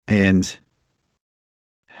And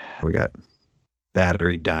we got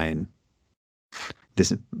battery dying.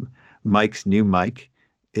 This Mike's new mic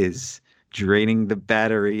is draining the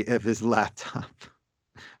battery of his laptop.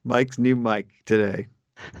 Mike's new mic today.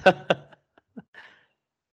 Hey,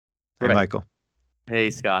 Right. Michael.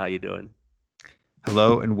 Hey, Scott, how you doing?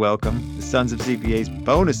 Hello and welcome. The Sons of CPA's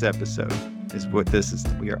bonus episode is what this is.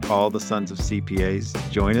 We are all the Sons of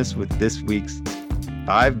CPAs. Join us with this week's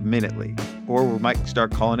 5-minute-ly, or we might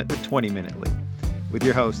start calling it the 20-minute-ly, with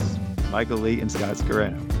your hosts, Michael Lee and Scott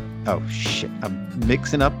Scareno. Oh, shit. I'm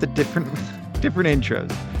mixing up the different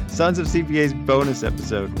intros. Sons of CPA's bonus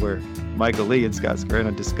episode where Michael Lee and Scott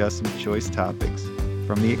Scareno discuss some choice topics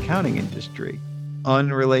from the accounting industry,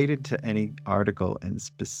 unrelated to any article and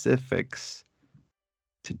specifics.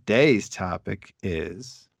 Today's topic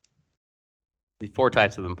is The 4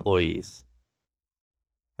 types of employees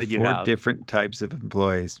that you 4 have. different types of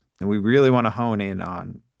employees. And we really want to hone in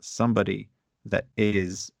on somebody that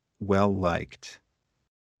is well liked.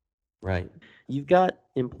 Right. You've got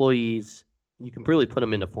employees, you can really put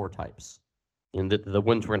them into 4 types. And the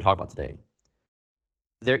ones we're going to talk about today.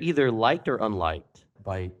 They're either liked or unliked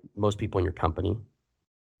by most people in your company.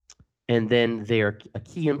 And then they are a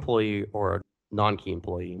key employee or a non-key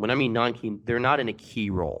employee. When I mean non-key, they're not in a key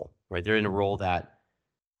role, right? They're in a role that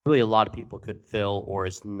really a lot of people could fill, or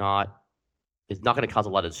it's not going to cause a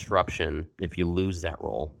lot of disruption if you lose that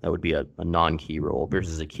role. That would be a non-key role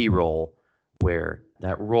versus a key role where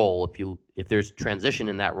that role, if there's transition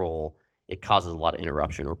in that role, it causes a lot of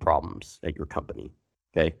interruption or problems at your company.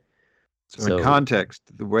 Okay. So in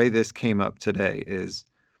context, the way this came up today is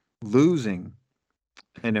losing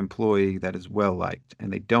an employee that is well liked,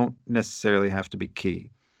 and they don't necessarily have to be key.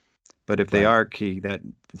 But if they are key, that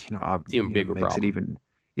makes it even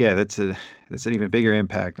that's an even bigger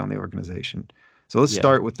impact on the organization. So let's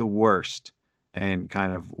start with the worst and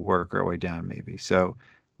kind of work our way down maybe. So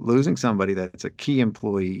losing somebody that's a key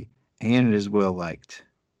employee and is well liked.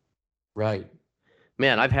 Right.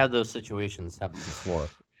 Man, I've had those situations happen before.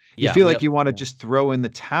 You feel like you want to just throw in the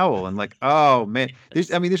towel and like, oh man,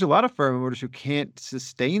 there's a lot of firm owners who can't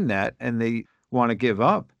sustain that and they want to give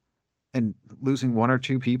up, and losing 1 or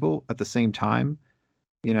 2 people at the same time,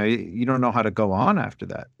 you don't know how to go on after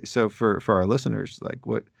that. So for our listeners, like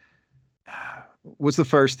what's the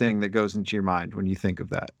first thing that goes into your mind when you think of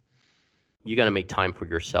that? You got to make time for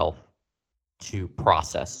yourself to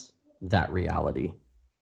process that reality.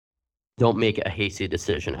 Don't make a hasty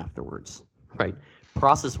decision afterwards, right?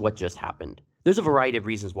 Process what just happened. There's a variety of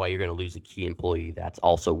reasons why you're going to lose a key employee that's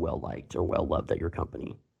also well-liked or well-loved at your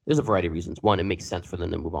company. There's a variety of reasons. One, it makes sense for them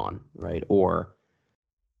to move on, right? Or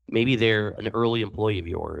maybe they're an early employee of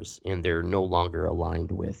yours and they're no longer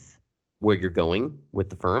aligned with where you're going with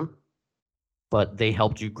the firm, but they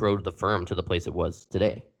helped you grow the firm to the place it was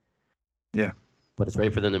today. Yeah. But it's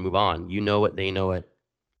ready for them to move on. You know it, they know it.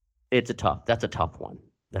 That's a tough one.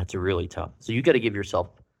 That's a really tough. So you got to give yourself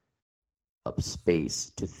up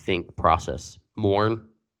space to think, process, mourn,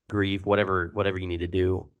 grieve, whatever you need to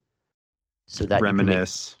do, so that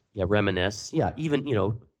reminisce. Reminisce. Yeah, even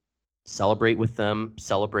celebrate with them,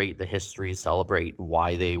 celebrate the history, celebrate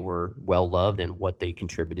why they were well loved and what they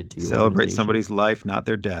contributed to. Celebrate somebody's life, not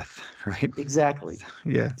their death, right? Exactly.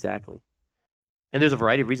 Yeah. Exactly. And there's a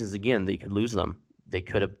variety of reasons. Again, they could lose them. They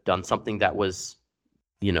could have done something that was,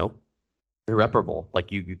 irreparable.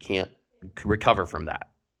 Like you can't recover from that.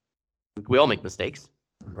 We all make mistakes,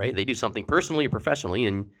 right? They do something personally or professionally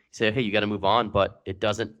and say, hey, you got to move on, but it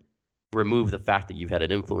doesn't remove the fact that you've had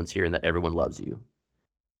an influence here and that everyone loves you.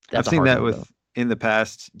 I've seen that in the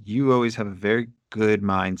past. You always have a very good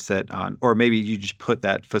mindset on, or maybe you just put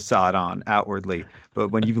that facade on outwardly. But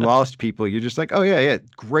when you've lost people, you're just like, oh yeah,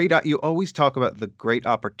 great. You always talk about the great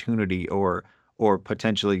opportunity or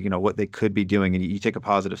potentially, what they could be doing, and you take a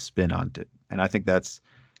positive spin on it. And I think that's,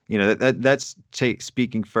 that's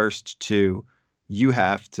speaking first to, you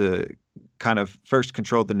have to kind of first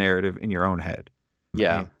control the narrative in your own head.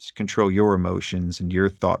 Yeah. Control your emotions and your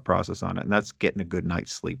thought process on it. And that's getting a good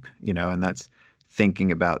night's sleep, and that's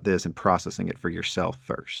thinking about this and processing it for yourself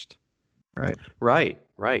first. Right.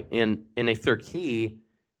 Right. And if they're key,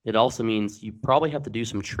 it also means you probably have to do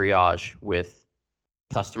some triage with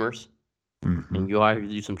customers. Mm-hmm. And you have to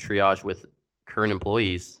do some triage with current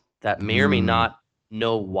employees that may or may not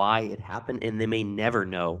know why it happened, and they may never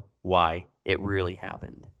know why it really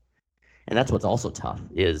happened. And that's what's also tough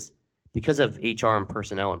is because of HR and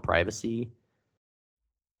personnel and privacy,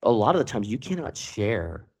 a lot of the times you can't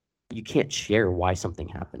share why something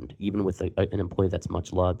happened, even with an employee that's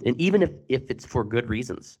much loved. And even if it's for good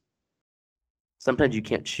reasons, sometimes you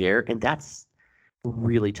can't share, and that's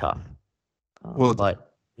really tough.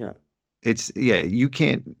 But yeah, You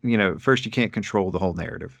can't, first you can't control the whole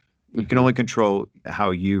narrative. You can Mhm. only control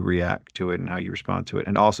how you react to it and how you respond to it.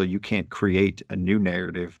 And also you can't create a new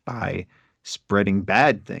narrative by spreading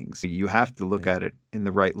bad things. You have to look Right. at it in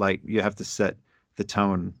the right light. You have to set the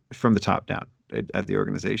tone from the top down at the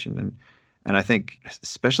organization. And I think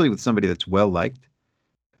especially with somebody that's well liked,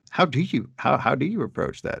 how do you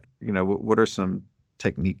approach that? What are some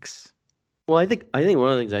techniques? Well, I think one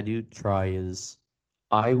of the things I do try is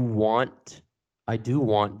I want I do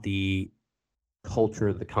want the culture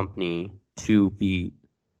of the company to be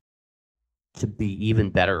even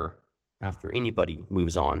better after anybody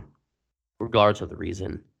moves on, regardless of the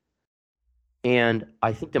reason. And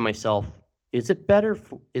I think to myself, is it better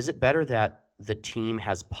that the team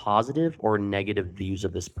has positive or negative views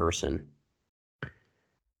of this person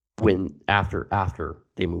when after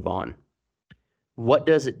they move on? What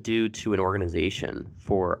does it do to an organization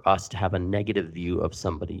for us to have a negative view of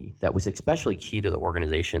somebody that was especially key to the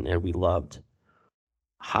organization and we loved?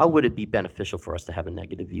 How would it be beneficial for us to have a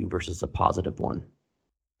negative view versus a positive one?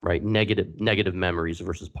 Right? Negative memories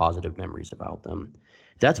versus positive memories about them.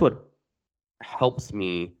 That's what helps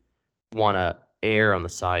me want to err on the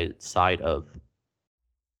side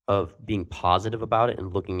of being positive about it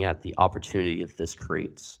and looking at the opportunity that this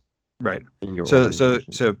creates Right. in your So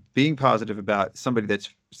organization. being positive about somebody that's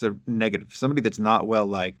sort of negative, somebody that's not well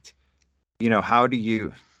liked, how do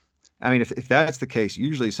you, I mean, if that's the case,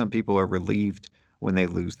 usually some people are relieved when they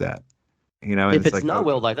lose that, and If it's it's like, not oh,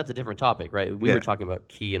 well liked, that's a different topic, right? We were yeah, talking about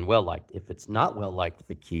key and well liked. If it's not well liked,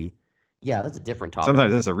 the key, yeah, that's a different topic.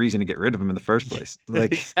 sometimes that's a reason to get rid of them in the first place.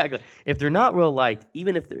 Like, Exactly. If they're not well liked,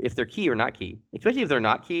 even if they're key or not key, especially if they're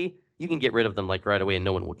not key, you can get rid of them like right away and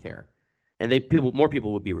no one will care. And more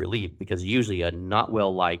people would be relieved because usually a not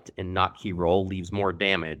well liked and not key role leaves more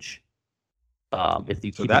damage if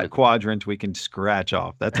you so keep them that in. quadrant we can scratch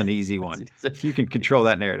off. That's an easy one. If you can control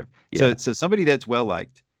that narrative. So, Yeah. so somebody that's well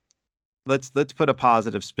liked, let's put a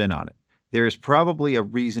positive spin on it. There is probably a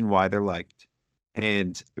reason why they're liked,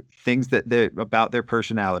 and things that they about their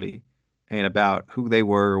personality and about who they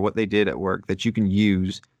were, what they did at work that you can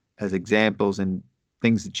use as examples and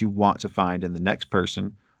things that you want to find in the next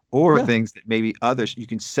person, or Yeah. things that maybe others you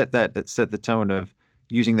can set the tone of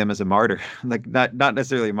using them as a martyr, like not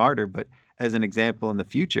necessarily a martyr, but as an example in the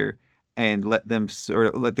future, and let them sort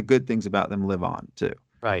of let the good things about them live on too,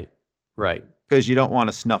 Right. Right. because you don't want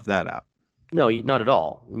to snuff that out. No, not at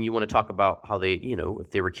all. And you want to talk about how they, if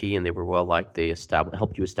they were key and they were well liked, they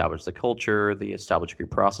helped you establish the culture, they established your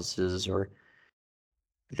processes, or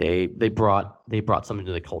they brought something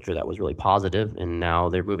to the culture that was really positive, and now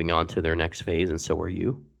they're moving on to their next phase, and so are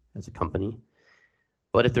you as a company.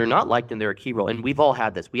 But if they're not liked and they're a key role, and we've all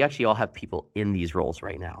had this, we actually all have people in these roles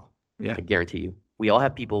right now. Yeah. I guarantee you, we all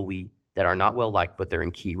have people that are not well liked, but they're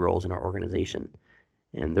in key roles in our organization.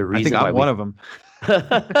 And the I think reason why I'm we one of them.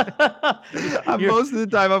 you're Most of the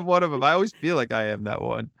time, I'm one of them. I always feel like I am that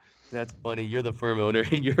one. That's funny. You're the firm owner,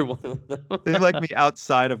 and you're one of They like them. me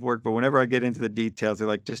outside of work, but whenever I get into the details, they're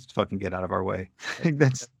like, just fucking get out of our way. I think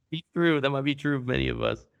that's Be true. That might be true of many of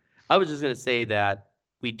us. I was just gonna say that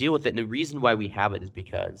we deal with it, and the reason why we have it is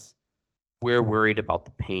because we're worried about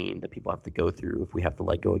the pain that people have to go through if we have to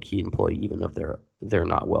let go a key employee, even if they're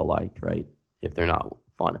not well liked, right? If they're not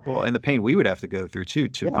fun. well, and the pain we would have to go through too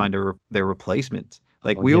to Yeah. find their replacement.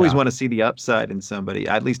 Like Oh we always yeah. want to see the upside in somebody.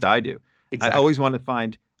 At least I do. I Exactly. always want to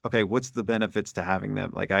find, okay, what's the benefits to having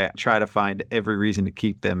them? Like I try to find every reason to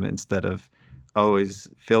keep them instead of always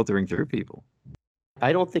filtering through people.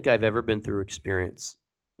 I don't think I've ever been through experience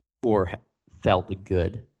or felt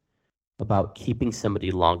good about keeping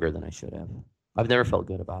somebody longer than I should have. I've never felt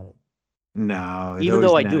good about it. No, it Even always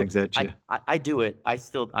though I do nags it, at you. I do it.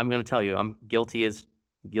 I'm going to tell you, I'm guilty as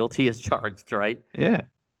charged, right? Yeah.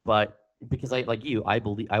 But because like you, I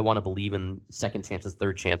want to believe in second chances,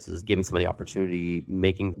 third chances, giving somebody opportunity,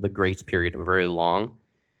 making the grace period very long.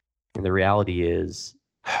 And the reality is,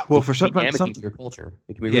 Well, it for can be some, damaging to your culture.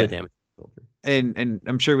 It can be really yeah, damaging to your culture. and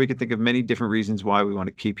I'm sure we could think of many different reasons why we want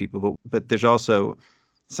to keep people, but there's also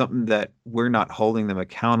something that we're not holding them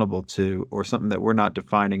accountable to, or something that we're not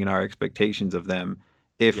defining in our expectations of them.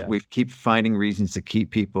 If Yeah. we keep finding reasons to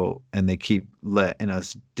keep people and they keep letting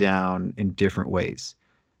us down in different ways.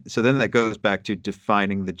 So then that goes back to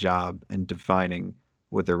defining the job and defining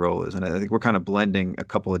what their role is. And I think we're kind of blending a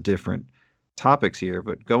couple of different topics here,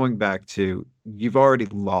 but going back to you've already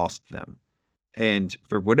lost them. And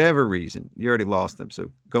for whatever reason, you already lost them. So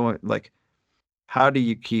going like, how do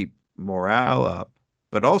you keep morale up?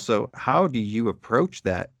 But also, how do you approach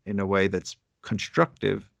that in a way that's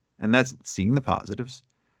constructive? And that's seeing the positives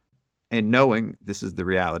and knowing this is the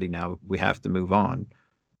reality now. We have to move on.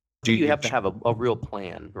 You have to have a real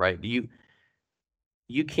plan, right? You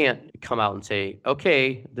can't come out and say,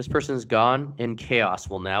 okay, this person's gone and chaos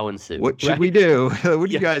will now ensue. What should we do? What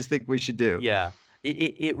do you guys think we should do? Yeah,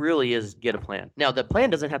 it really is get a plan. Now, the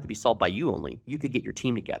plan doesn't have to be solved by you only. You could get your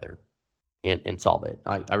team together and solve it.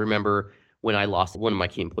 I remember when I lost one of my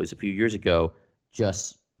key employees a few years ago,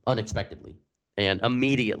 just unexpectedly and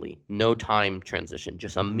immediately, no time transition,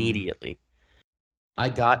 just immediately. I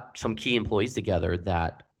got some key employees together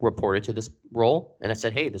that reported to this role, and I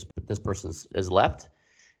said, hey, this person is left,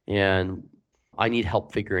 and I need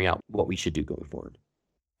help figuring out what we should do going forward.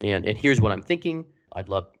 And here's what I'm thinking. I'd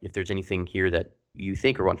love if there's anything here that you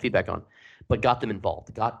think or want feedback on, but got them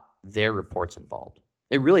involved, got their reports involved.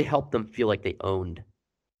 It really helped them feel like they owned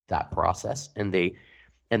that process, and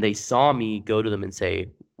they saw me go to them and say,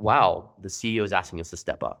 wow, the CEO is asking us to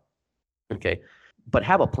step up. Okay, but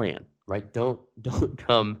have a plan, right? Don't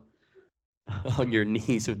come on your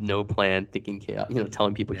knees with no plan, thinking chaos,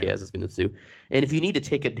 telling people chaos is going to ensue. And if you need to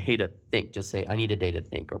take a day to think, just say, I need a day to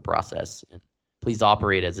think or process. And please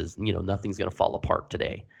operate as is, nothing's going to fall apart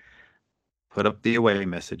today. Put up the away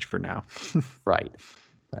message for now. Right.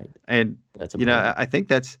 And that's I think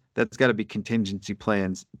that's got to be contingency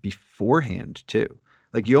plans beforehand too.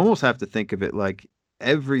 Like you almost have to think of it like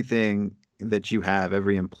everything that you have,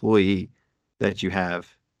 every employee that you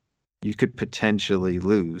have, you could potentially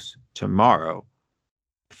lose tomorrow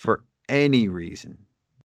for any reason.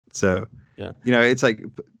 So, it's like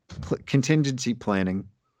contingency planning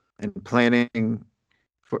and planning.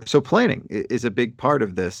 Planning is a big part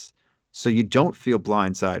of this. So you don't feel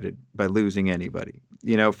blindsided by losing anybody.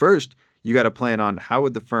 First you got to plan on how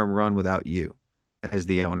would the firm run without you as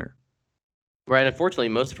the owner. Right. Unfortunately,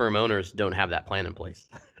 most firm owners don't have that plan in place.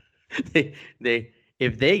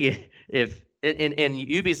 And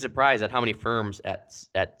you'd be surprised at how many firms at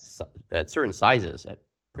certain sizes, at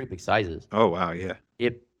pretty big sizes. Oh wow, yeah.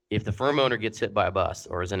 If the firm owner gets hit by a bus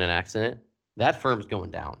or is in an accident, that firm's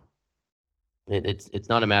going down. It's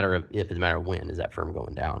not a matter of if; it's a matter of when is that firm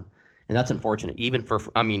going down, and that's unfortunate.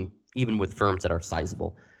 Even with firms that are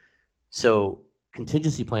sizable. So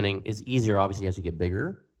contingency planning is easier, obviously, as you get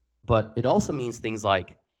bigger, but it also means things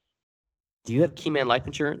like, do you have key man life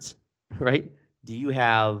insurance, right? Do you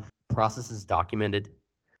have processes documented?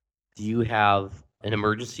 Do you have an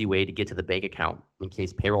emergency way to get to the bank account in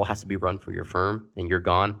case payroll has to be run for your firm and you're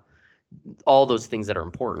gone? All those things that are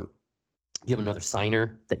important. Do you have another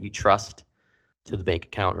signer that you trust to the bank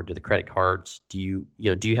account or to the credit cards? Do you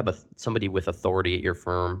have somebody with authority at your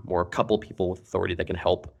firm, or a couple people with authority that can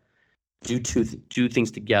help do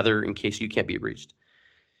things together in case you can't be reached?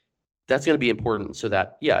 That's going to be important, so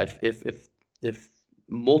that if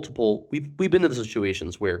multiple, we've been in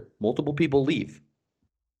situations where multiple people leave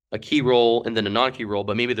a key role and then a non-key role,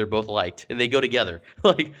 but maybe they're both liked and they go together.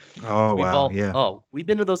 Like, we've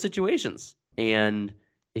been in those situations. And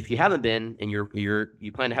if you haven't been and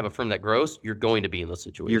you plan to have a firm that grows, you're going to be in those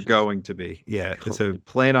situations. You're going to be, yeah. So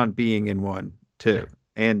plan on being in one too. Yeah.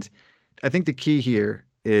 And I think the key here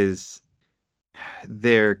is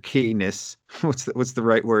their keyness. What's the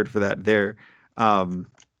right word for that? Their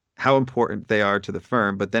how important they are to the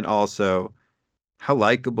firm, but then also how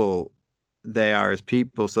likable they are as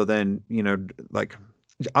people. So then, like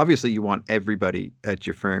obviously you want everybody at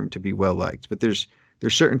your firm to be well liked, but there's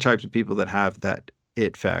certain types of people that have that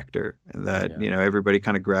it factor, and that everybody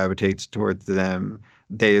kind of gravitates towards them.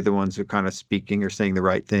 They're the ones who are kind of speaking or saying the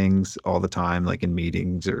right things all the time, like in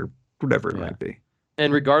meetings or whatever it might be.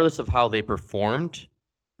 And regardless of how they performed,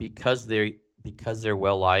 because they're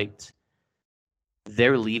well liked,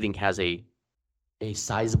 their leaving has a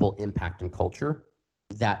sizable impact on culture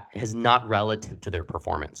that is not relative to their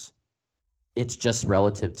performance. It's just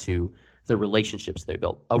relative to the relationships they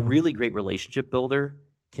built. A really great relationship builder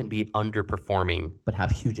can be underperforming but have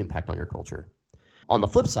huge impact on your culture. On the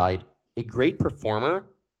flip side, a great performer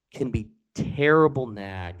can be terrible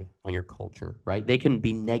nag on your culture, right? They can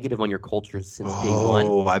be negative on your culture since day one.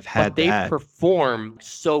 Oh, I've had that. But they perform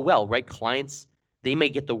so well, right? Clients, they may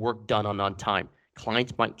get the work done on time.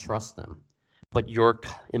 Clients might trust them, but your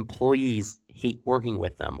employees hate working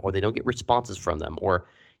with them, or they don't get responses from them, or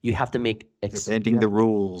you have to make bending the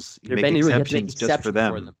rules. You make exceptions just for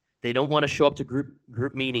them. They don't want to show up to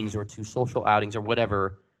group meetings or to social outings or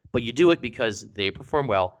whatever, but you do it because they perform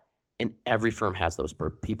well. And every firm has those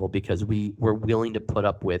people, because we're willing to put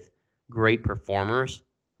up with great performers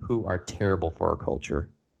who are terrible for our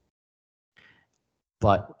culture.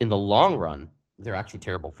 But in the long run, they're actually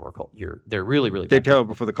terrible for our culture. They're really, really they're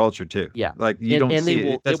terrible for the culture too. Yeah. Like you don't see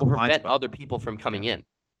it. They will prevent other people from coming in.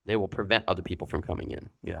 They will prevent other people from coming in.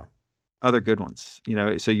 Yeah. Other good ones.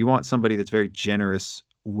 So you want somebody that's very generous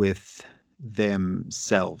with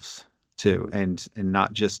themselves too, and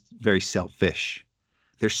not just very selfish.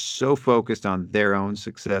 They're so focused on their own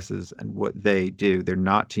successes and what they do. They're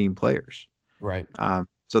not team players. Right.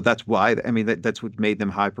 So that's why, I mean, that's what made them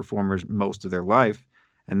high performers most of their life.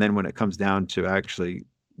 And then when it comes down to actually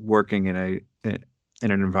working in an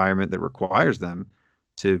environment that requires them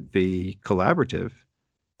to be collaborative,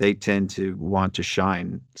 they tend to want to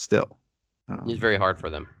shine still. It's very hard for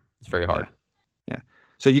them. It's very hard. Yeah.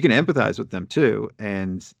 So you can empathize with them too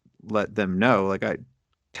and let them know,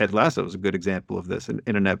 Ted Lasso is a good example of this in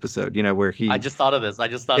an episode, where I just thought of this. I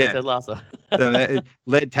just thought of Ted Lasso. So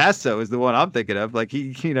lead tasso is the one I'm thinking of. Like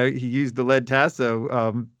he used the lead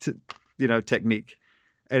tasso, technique.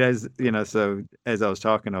 And so as I was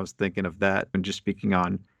talking, I was thinking of that and just speaking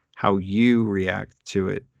on how you react to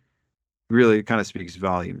it really kind of speaks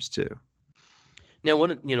volumes too. Now,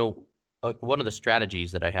 one of the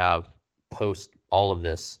strategies that I have post all of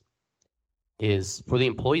this is for the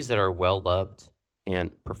employees that are well loved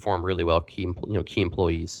and perform really well, key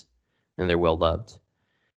employees, and they're well loved,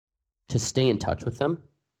 to stay in touch with them,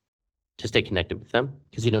 to stay connected with them,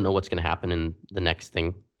 because you don't know what's going to happen in the next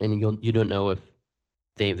thing, and you don't know if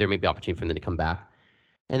there may be opportunity for them to come back.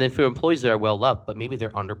 And then for employees that are well loved, but maybe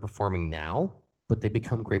they're underperforming now, but they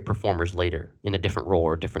become great performers later in a different role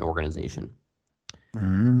or a different organization.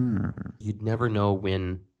 You'd never know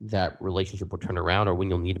when that relationship will turn around or when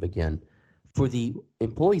you'll need them again. For the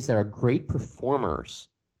employees that are great performers,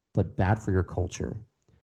 but bad for your culture,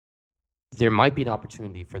 there might be an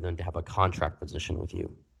opportunity for them to have a contract position with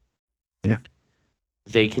you. Yeah.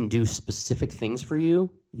 They can do specific things for you.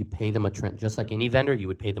 You pay them just like any vendor, you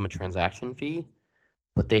would pay them a transaction fee,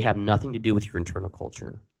 but they have nothing to do with your internal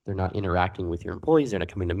culture. They're not interacting with your employees. They're not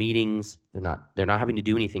coming to meetings. They're not having to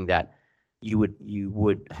do anything that you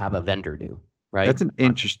would have a vendor do. Right. That's an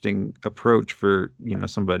interesting approach for,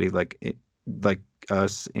 somebody like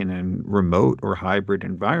us in a remote or hybrid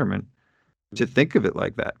environment to think of it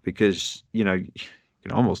like that, because, you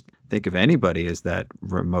can almost think of anybody as that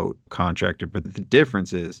remote contractor, but the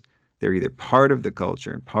difference is they're either part of the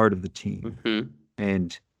culture and part of the team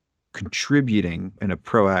and contributing in a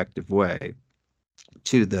proactive way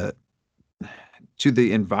to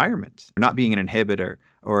the environment, not being an inhibitor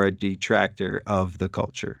or a detractor of the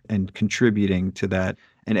culture, and contributing to that,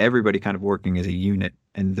 and everybody kind of working as a unit,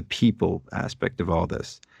 and the people aspect of all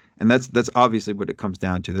this. And that's obviously what it comes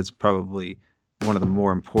down to. That's probably one of the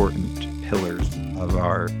more important pillars of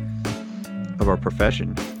our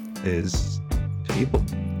profession is people.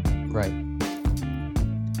 Right.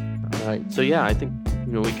 So yeah, I think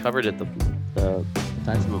we covered it. The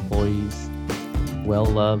types of employees, well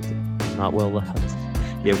loved, not well loved.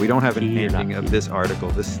 Yeah, we don't have an ending of this article.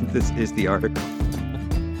 This is the article.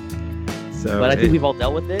 So, but I think we've all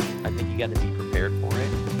dealt with it. I think you got to be prepared for it,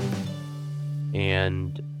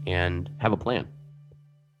 and have a plan.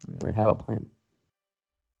 Or have a plan.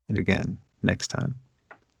 And again, next time.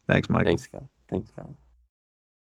 Thanks, Michael. Thanks, Scott.